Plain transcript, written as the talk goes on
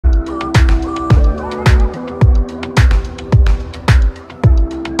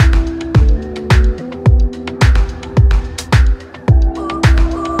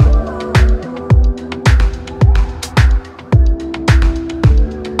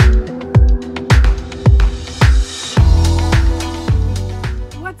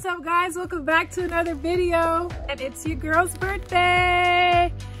welcome back to another video, and it's your girl's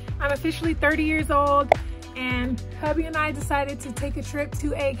birthday. I'm officially 30 years old, and hubby and I decided to take a trip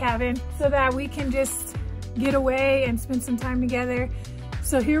to a cabin so that we can just get away and spend some time together.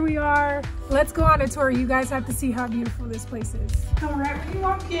 So here we are. Let's go on a tour. You guys have to see how beautiful this place is. So right when you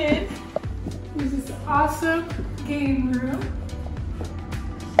walk in, there's this awesome game room,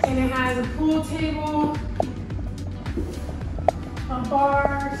 and it has a pool table, a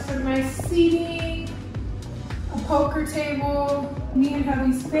bar, some nice seating, a poker table, me and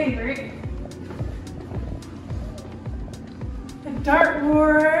hubby's favorite, a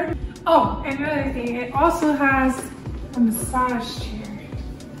dartboard. Oh, and another thing, it also has a massage chair.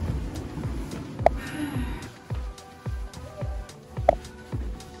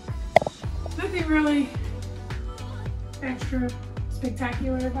 Nothing really extra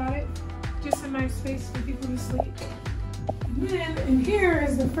spectacular about it, just a nice space for people to sleep. And then in here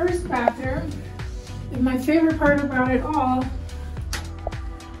is the first bathroom, and my favorite part about it all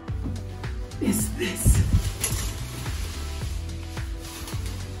is this.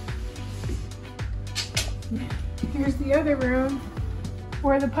 Here's the other room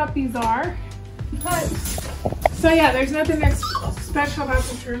where the puppies are. So yeah, there's nothing that's special about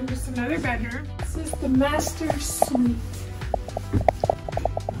this room, just another bedroom. This is the master suite.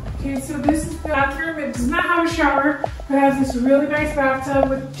 Okay, so this is the bathroom. It does not have a shower, but it has this really nice bathtub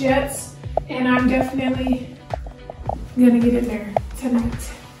with jets, and I'm definitely gonna get in there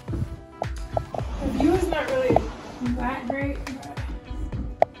tonight. The view is not really that great, but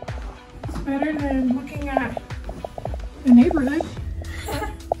it's better than looking at the neighborhood.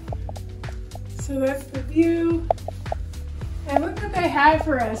 So that's the view. And look what they have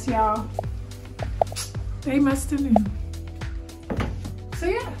for us, y'all. They must have known. So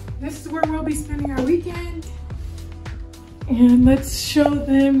yeah, this is where we'll be spending our weekend. And let's show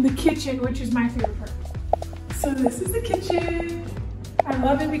them the kitchen, which is my favorite part. So this is the kitchen. I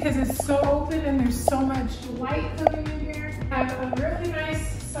love it because it's so open and there's so much light coming in here. I have a really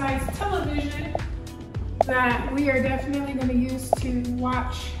nice size television that we are definitely gonna use to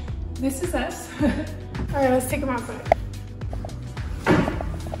watch This Is Us. All right, let's take them outside.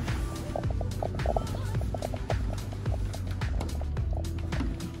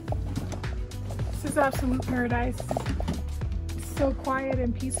 This is absolute paradise. It's so quiet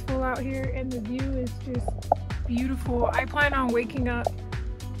and peaceful out here, and the view is just beautiful. I plan on waking up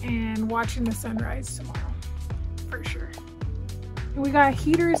and watching the sunrise tomorrow, for sure. And we got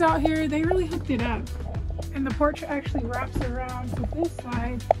heaters out here. They really hooked it up. And the porch actually wraps around to this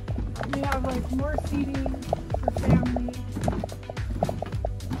side. We have like more seating for family.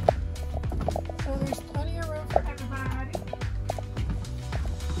 So there's plenty of room for everybody.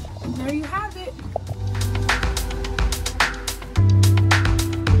 And there you have it.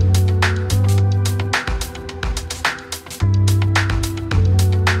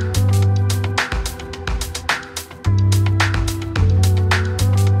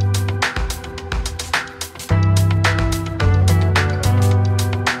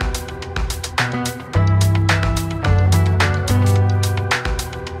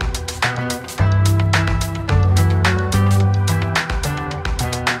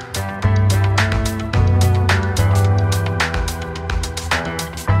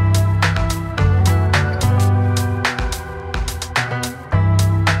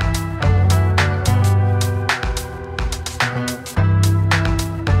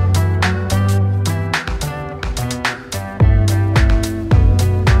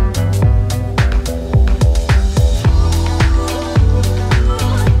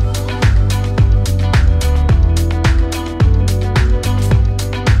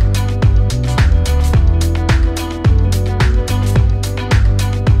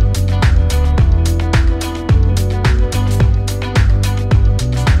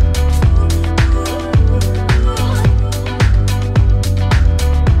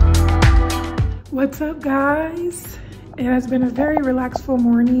 What's up, guys? It has been a very relaxful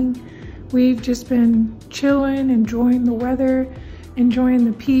morning. We've just been chilling, enjoying the weather, enjoying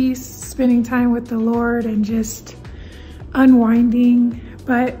the peace, spending time with the Lord, and just unwinding.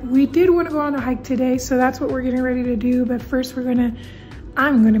 But we did want to go on a hike today, so that's what we're getting ready to do. But first I'm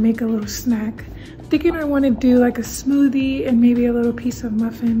gonna make a little snack. I'm thinking I want to do like a smoothie and maybe a little piece of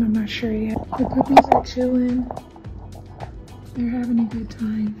muffin. I'm not sure yet. The puppies are chilling. They're having a good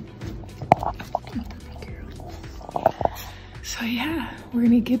time. So yeah, we're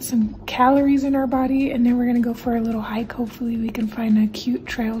gonna get some calories in our body, and then we're gonna go for a little hike. Hopefully we can find a cute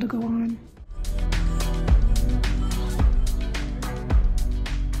trail to go on.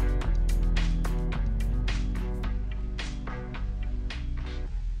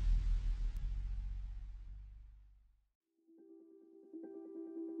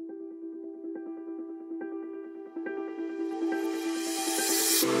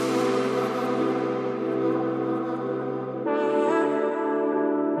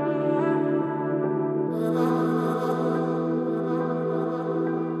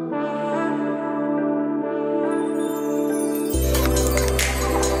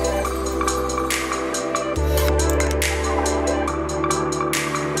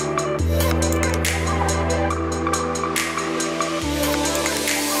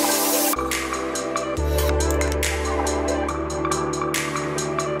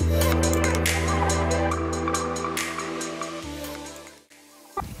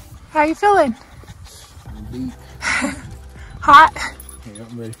 How you feeling? Hot? Yeah,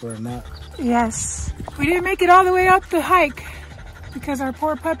 I'm ready for a nap. Yes. We didn't make it all the way up the hike because our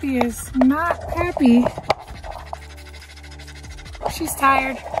poor puppy is not happy. She's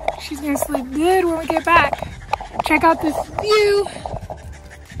tired. She's gonna sleep good when we get back. Check out this view.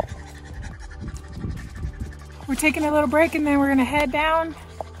 We're taking a little break and then we're gonna head down,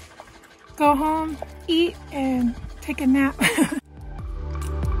 go home, eat, and take a nap.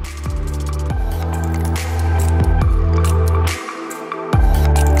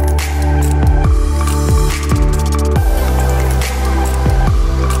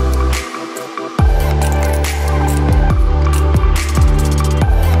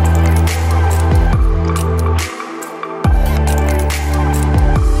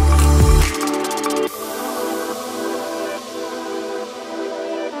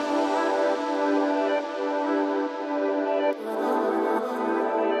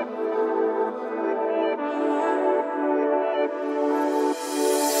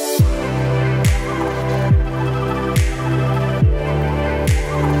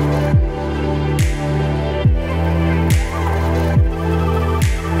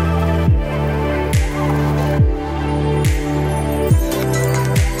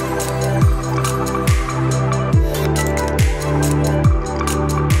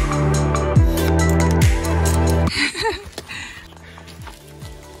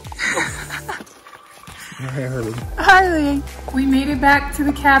 Harley, we made it back to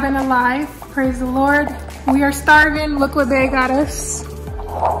the cabin alive. Praise the Lord. We are starving. Look what they got us.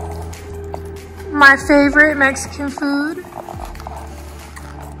 My favorite Mexican food.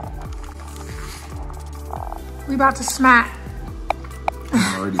 We about to smack.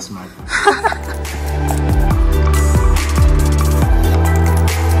 I'm already smacking.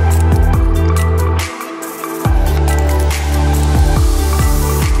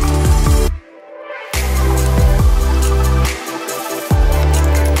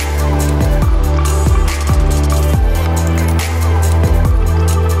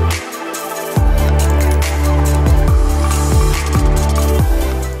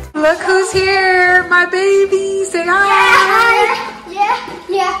 Look who's here, my baby. Say hi.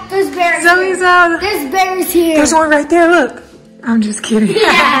 Yeah. There's bears. Zoe's here. out. There's bears here. There's one right there. Look. I'm just kidding.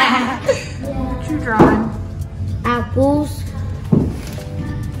 What you drawing? Apples.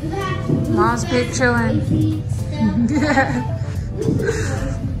 Mom's big chillin'.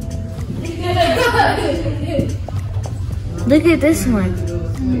 Look at this one.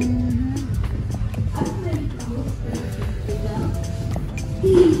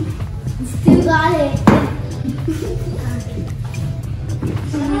 Still got it.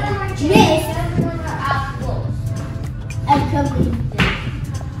 Miss. I'm coming.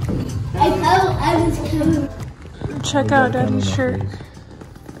 I was coming. Check out Daddy's shirt.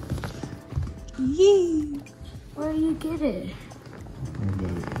 Yee. Where do you get it? I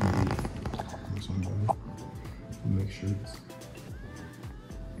got it. This one got it. Make shirts.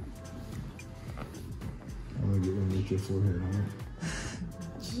 I'm gonna get one with your forehead on it.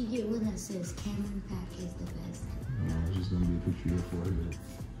 You should get one that says Cameron Pack is the best. No, it's just gonna be a picture of your forehead.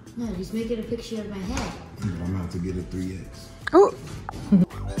 No, just make it a picture of my head. I'm gonna have to get a 3X. Oh.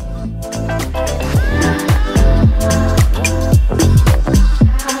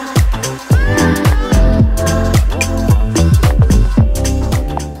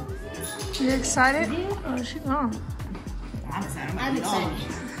 You excited? Oh, she gone. I'm excited.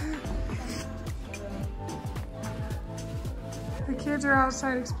 The kids are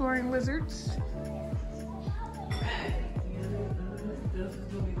outside exploring lizards.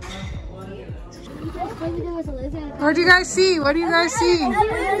 What do you guys see? What do you guys see? Another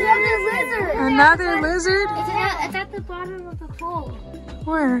lizard. Another lizard? It's at the bottom of the hole.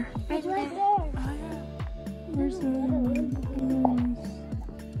 Where? Right there. Where's the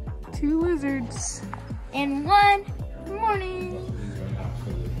two lizards? And one morning.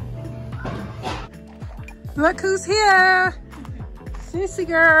 Look who's here! Sissy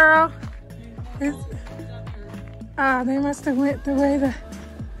girl. Oh, they must have went the way the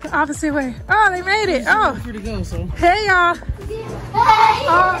opposite way. Oh, they made it. Oh, Pretty go, so. hey y'all. Hey!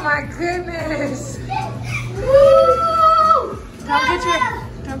 Oh my goodness. Woo!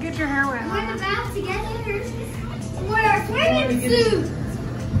 Don't get your hair wet. We're about to get wear our swimming suit.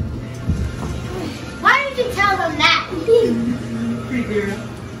 Why did you tell them that? Pretty girl.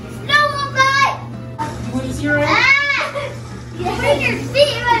 No, Mama! What is your Ah! You put your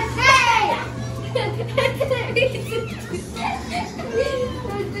feet in my face!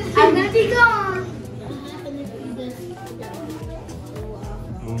 I'm gonna be gone.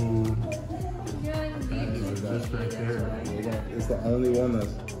 That's right there. It's the only one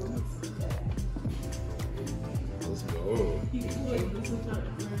that's. Let's go.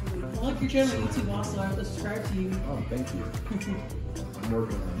 I like your channel on YouTube also. I have to subscribe to you. Oh, thank you. I'm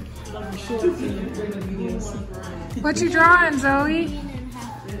working on it. I love your shorts and your regular videos. What you drawing, Zoe?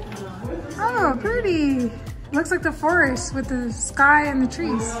 Oh, pretty. Looks like the forest with the sky and the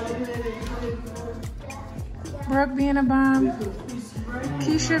trees. Brooke being a bum.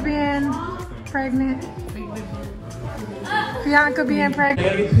 Keisha being pregnant. Bianca being pregnant.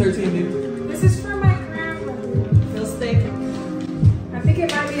 I gotta get the 13, dude. This is for my grandma. They'll steak. I think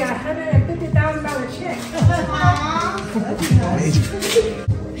it might be a $150,000 check.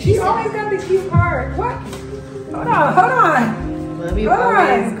 She always got the cute card. What? Hold on. Love you Hold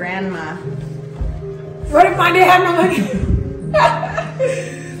always, on. Grandma. What if I didn't have no money?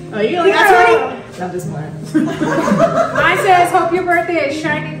 Oh, you only got 20? I'm just playing. Mine says, hope your birthday is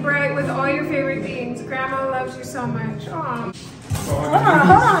shining bright with all your favorite things. Grandma loves you so much. Aw. Hold on.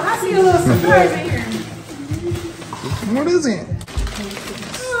 I see a little surprise in here. What is it?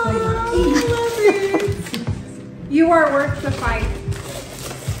 You are worth the fight.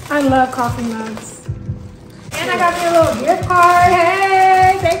 I love coffee mugs. And I got me a little gift card.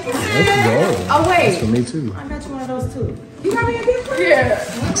 Hey, thank you, Let's sis. go. Oh, wait. That's for me too. I got you one of those too. You got me a gift card? Yeah.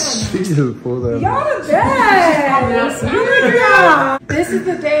 She just pulled that. Y'all the best. This is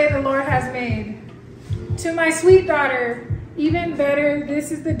the day the Lord has made. To my sweet daughter, even better,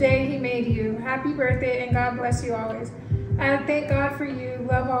 this is the day he made you. Happy birthday and God bless you always. I thank God for you.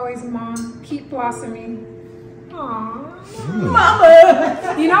 Love always, Mom. Keep blossoming. Aww.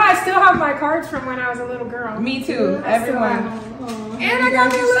 Mama. You know, I still have my cards from when I was a little girl. Me too. I still have Everyone. them. And I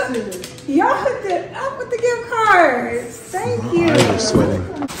got me a little. Y'all hooked it up with the gift cards. Thank you. I was sweating.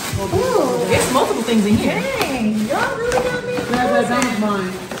 Ooh, There's multiple things in here. dang. Y'all really got me. That was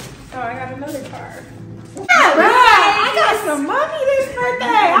mine. Oh, I got another card. Yeah, right. I got some money this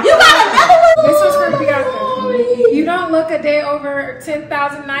birthday. You got another one? This was for Bianca. You don't look a day over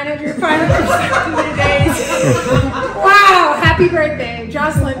 10,960 days. Wow, happy birthday.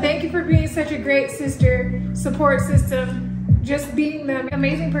 Jocelyn, thank you for being such a great sister, support system, just being the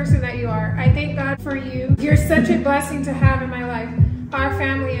amazing person that you are. I thank God for you. You're such a blessing to have in my life, our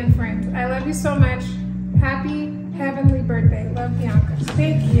family and friends. I love you so much. Happy heavenly birthday. Love, Bianca.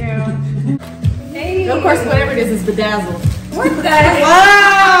 Thank you. Hey. Of course, whatever it is bedazzled. What the heck?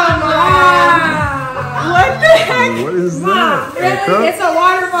 Wow. What the heck? What is Mom, that? really? A cup? It's a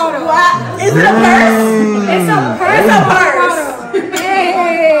water bottle. Is it a purse? It's a purse. It's a purse.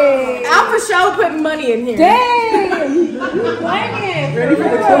 Hey. I'm for sure putting money in here. Dang. You playing. Ready for the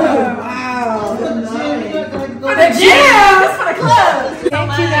club. Wow. For The gym. It's for the club.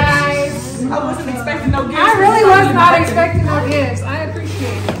 Thank you guys. I wasn't expecting no gifts. I really was not expecting no gifts. I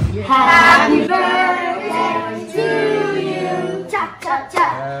appreciate it. Happy birthday to you. Cha cha cha.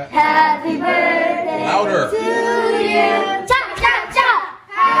 Happy birthday Louder. to